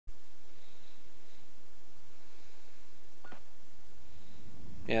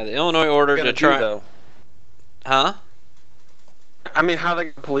Yeah, the Illinois order to try. Though? Huh? I mean, how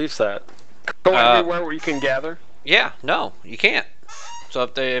they police that? Go everywhere where you can gather. Yeah, no, you can't. So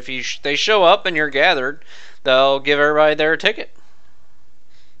if they show up and you're gathered, they'll give everybody their ticket.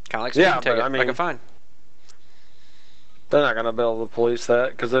 Kind of like speeding ticket, I mean, like a fine. They're not gonna be able to police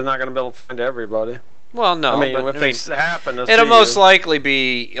that because they're not gonna be able to find everybody. Well, no. I mean, but, if they happen to it'll see most you. likely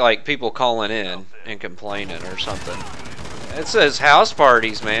be like people calling in and complaining or something. It says house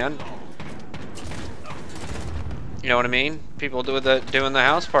parties, man. You know what I mean? People doing the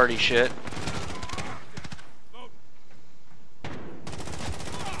house party shit.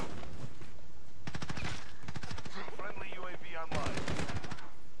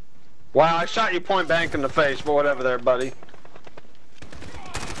 Wow, I shot you point blank in the face, but whatever there, buddy.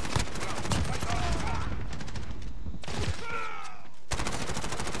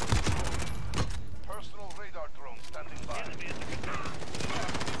 Personal radar drone standing by.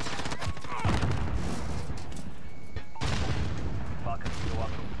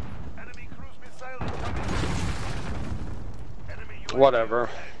 Enemy cruise missile incoming. Whatever.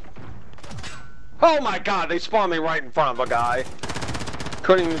 Oh my god, they spawned me right in front of a guy.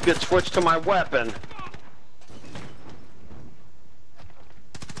 Couldn't even get switched to my weapon.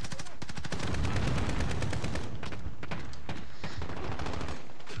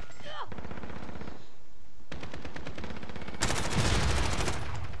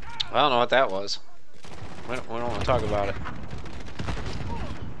 I don't know what that was. We don't want to talk about it.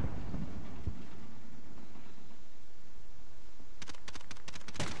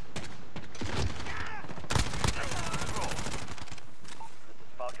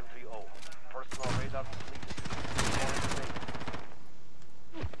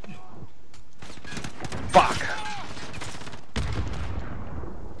 Fuck.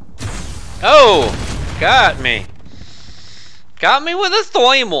 Oh! Got me. Got me with a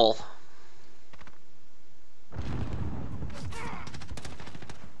thermal.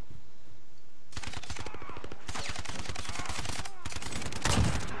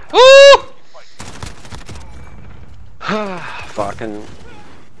 Woo! Fucking.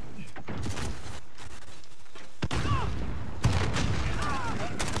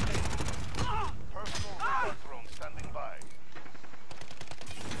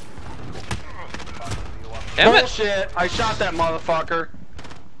 Damn it. Bullshit! I shot that motherfucker.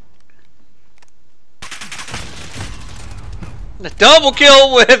 The double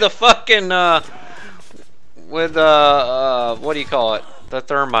kill with a fucking with what do you call it? The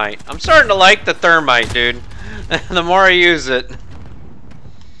thermite. I'm starting to like the thermite, dude. The more I use it.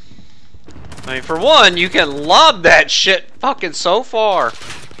 I mean, for one, you can lob that shit fucking so far.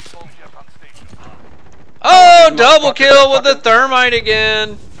 Oh, double kill with the thermite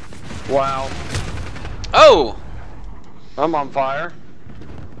again. Wow. Oh! I'm on fire.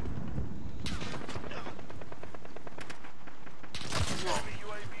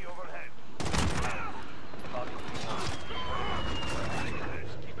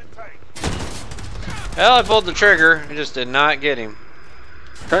 Well, I pulled the trigger. I just did not get him.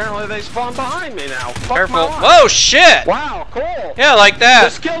 Apparently they spawned behind me now. Fuck Careful. my life. Whoa, shit! Wow, cool. Yeah, like that.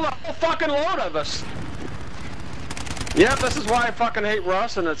 Just killed a whole fucking load of us. Yeah, this is why I fucking hate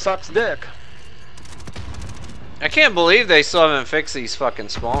Russ and it sucks dick. I can't believe they still haven't fixed these fucking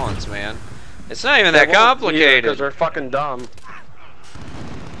spawns, man. It's not even that complicated. Because they're fucking dumb.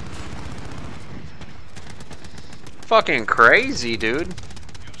 Fucking crazy, dude.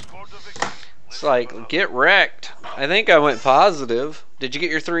 It's like, get wrecked. I think I went positive. Did you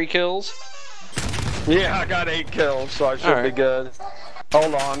get your 3 kills? Yeah, I got 8 kills, so I should be good.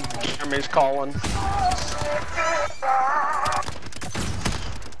 Hold on, Jeremy's calling.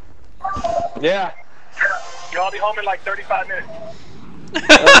 Yeah. I'll be home in like 35 minutes.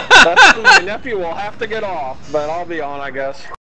 That's my nephew will have to get off, but I'll be on, I guess.